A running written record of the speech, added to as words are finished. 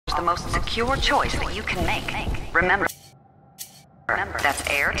the most secure choice that you can make. Remember, that's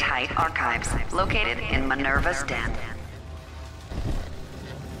airtight archives located in Minerva's den.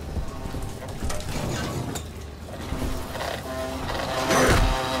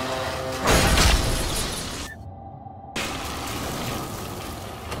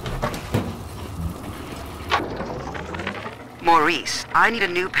 Maurice, I need a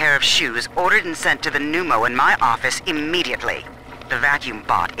new pair of shoes ordered and sent to the pneumo in my office immediately. The vacuum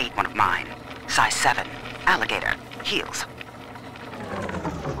bot ate one of mine. Size 7. Alligator. Heels.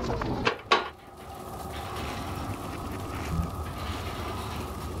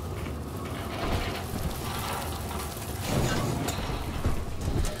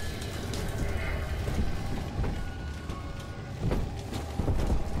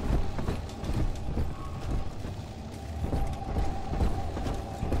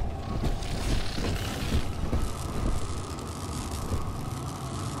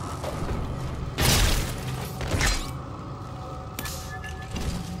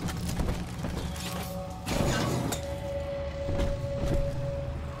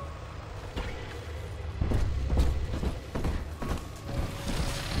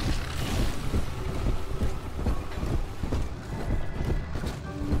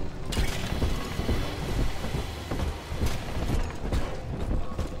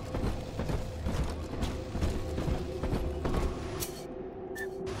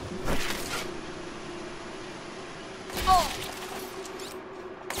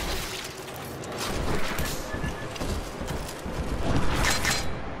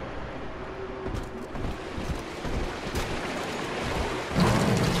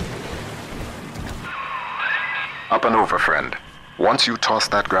 Up and over, friend. Once you toss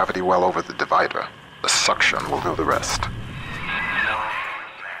that gravity well over the divider, the suction will do the rest.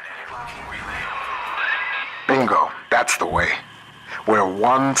 Bingo, that's the way. We're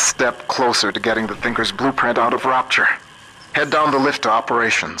one step closer to getting the Thinker's blueprint out of Rapture. Head down the lift to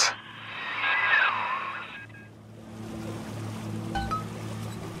operations.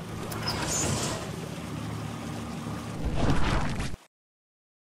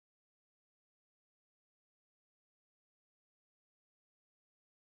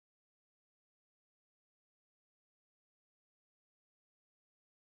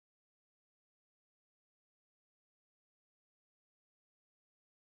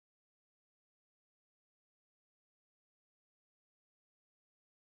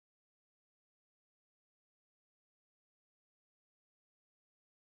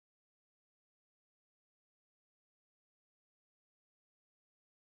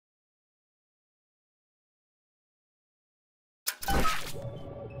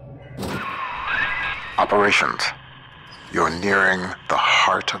 Operations. You're nearing the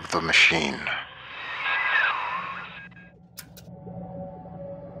heart of the machine.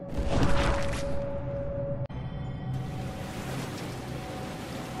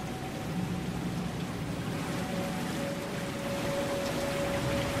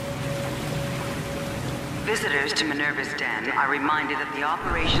 Visitors to Minerva's den are reminded that the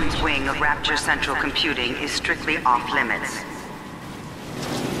operations wing of Rapture Central Computing is strictly off-limits.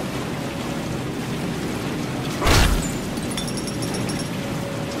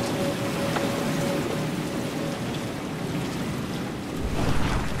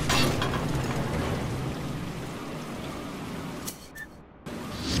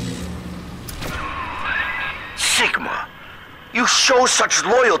 Sigma, you show such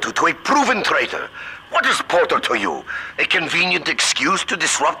loyalty to a proven traitor. What is Porter to you? A convenient excuse to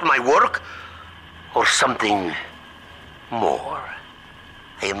disrupt my work? Or something more?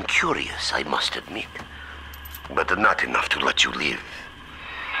 I am curious, I must admit. But not enough to let you live.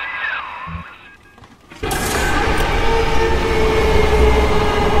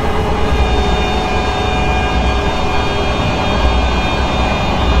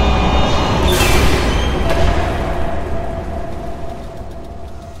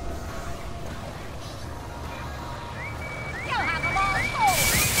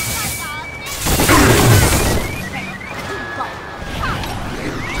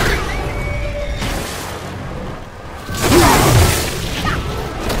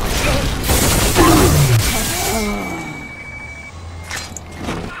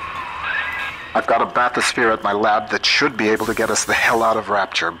 I've got a bathysphere at my lab that should be able to get us the hell out of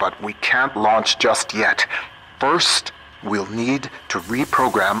Rapture, but we can't launch just yet. First, we'll need to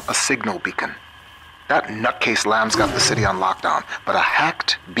reprogram a signal beacon. That nutcase Lamb's got the city on lockdown, but a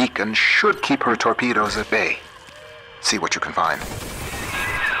hacked beacon should keep her torpedoes at bay. See what you can find.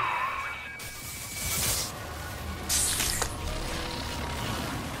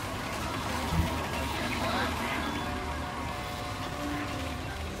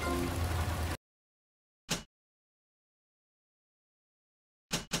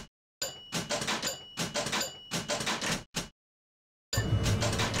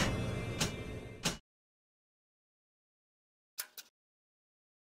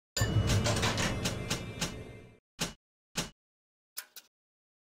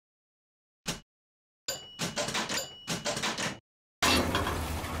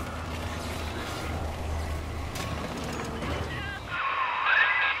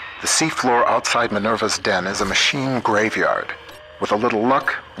 The seafloor outside Minerva's den is a machine graveyard. With a little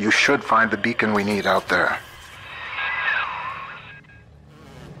luck, you should find the beacon we need out there.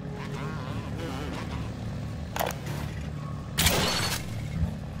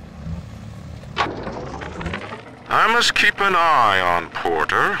 I must keep an eye on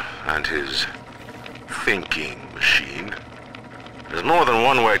Porter and his thinking machine. There's more than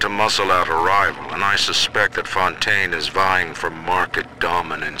one way to muscle out a rival, and I suspect that Fontaine is vying for market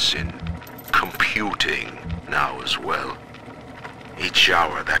dominance in computing now as well. Each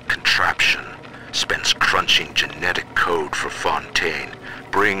hour that contraption spends crunching genetic code for Fontaine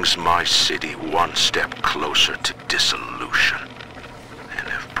brings my city one step closer to dissolution. And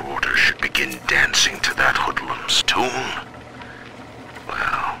if Porter should begin dancing to that hoodlum's tune,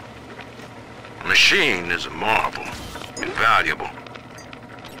 well, the machine is a marvel, invaluable.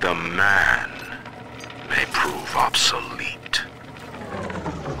 The man may prove obsolete.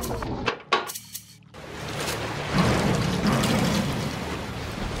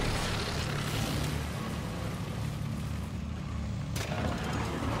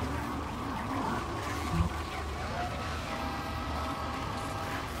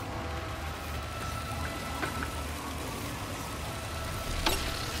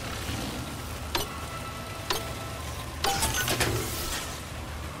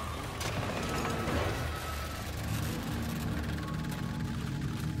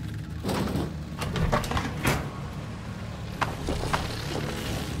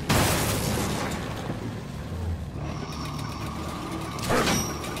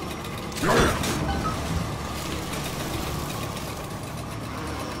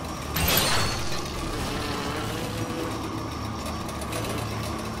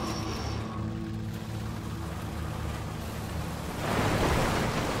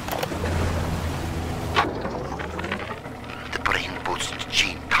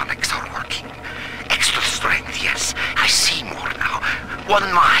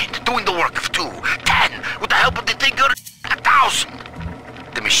 One mind, doing the work of 2, 10, with the help of the Thinker, 1,000.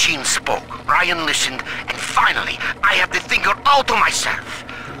 The machine spoke, Ryan listened, and finally, I have the Thinker all to myself.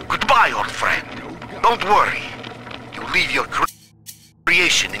 Goodbye, old friend. Don't worry. You leave your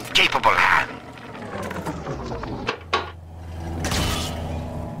creation in capable hands.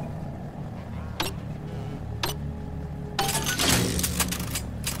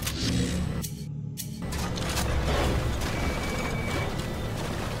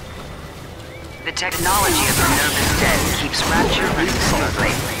 The technology of Minerva's den keeps Rapture running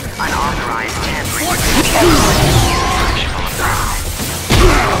smoothly. Unauthorized tampering with the technology is functional.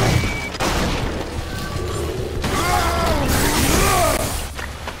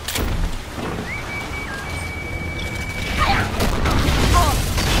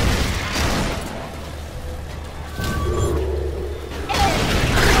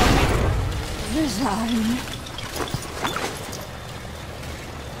 Resign.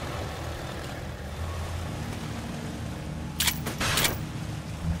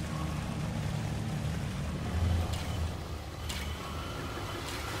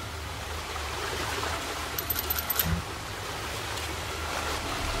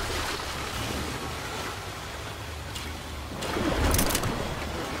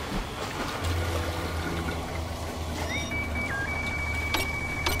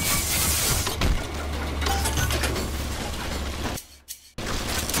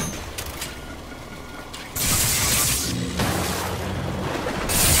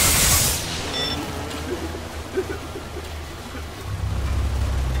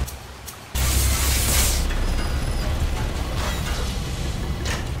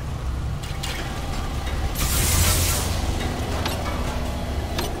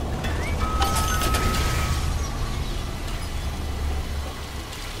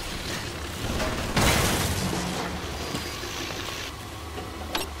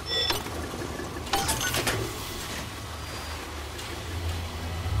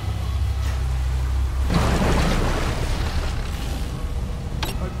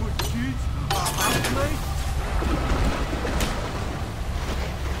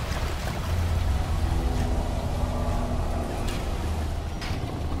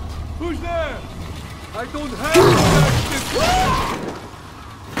 Who's there? I don't have to.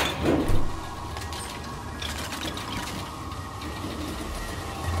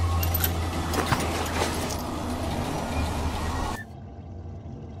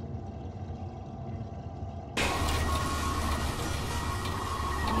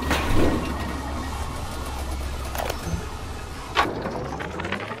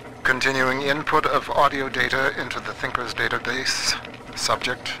 Continuing input of audio data into the Thinker's database.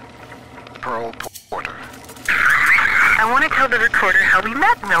 Subject, Pearl Porter. I want to tell the recorder how we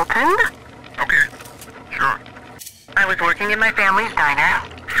met, Milton. Okay, sure. I was working in my family's diner.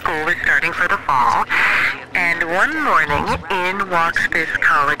 School was starting for the fall. And one morning, in walks this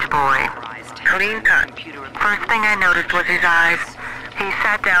college boy. Clean cut. First thing I noticed was his eyes. He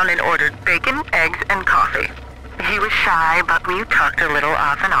sat down and ordered bacon, eggs, and coffee. He was shy, but we talked a little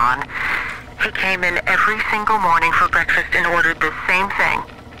off and on. He came in every single morning for breakfast and ordered the same thing.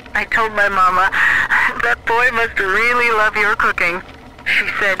 I told my mama, that boy must really love your cooking. She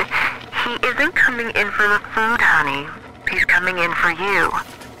said, he isn't coming in for the food, honey. He's coming in for you.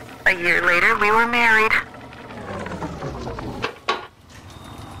 A year later, we were married.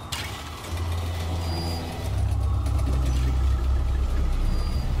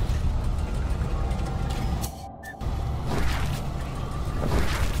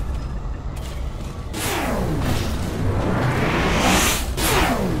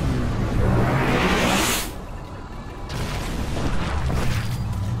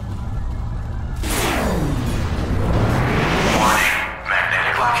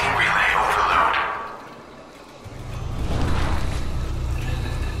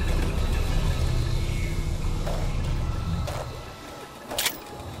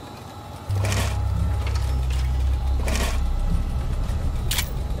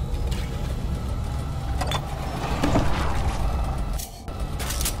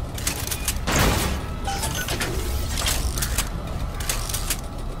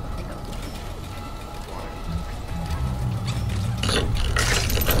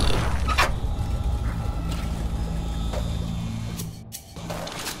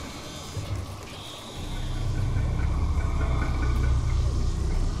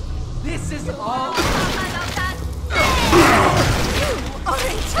 This is all.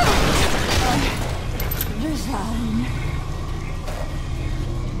 Resign.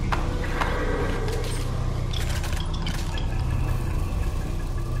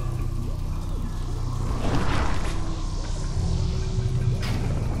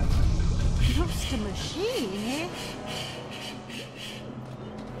 Just a machine, eh?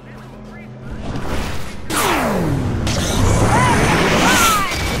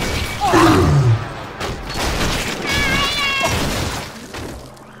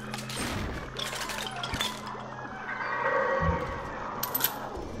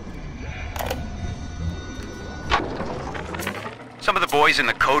 Some of the boys in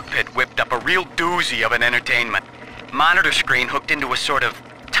the code pit whipped up a real doozy of an entertainment. Monitor screen hooked into a sort of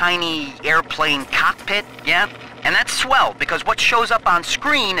tiny airplane cockpit, yeah? And that's swell, because what shows up on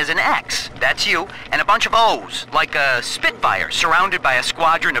screen is an X, that's you, and a bunch of O's, like a Spitfire surrounded by a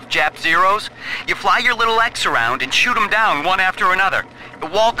squadron of Jap Zeros. You fly your little X around and shoot them down one after another. The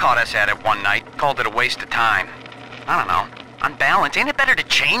wall caught us at it one night, called it a waste of time. I don't know. On balance, ain't it better to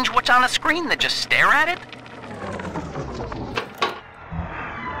change what's on the screen than just stare at it?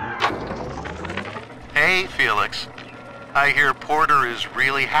 Hey, Felix. I hear Porter is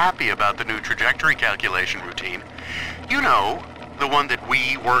really happy about the new trajectory calculation routine. You know, the one that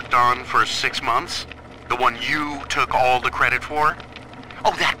we worked on for 6 months? The one you took all the credit for?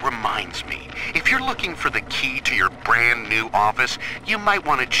 Oh, that reminds me. If you're looking for the key to your brand new office, you might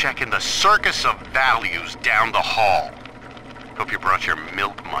want to check in the Circus of Values down the hall. Hope you brought your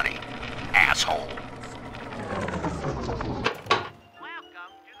milk money, asshole.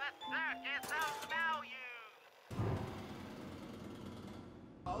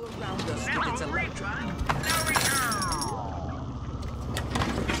 All around us, it's electric.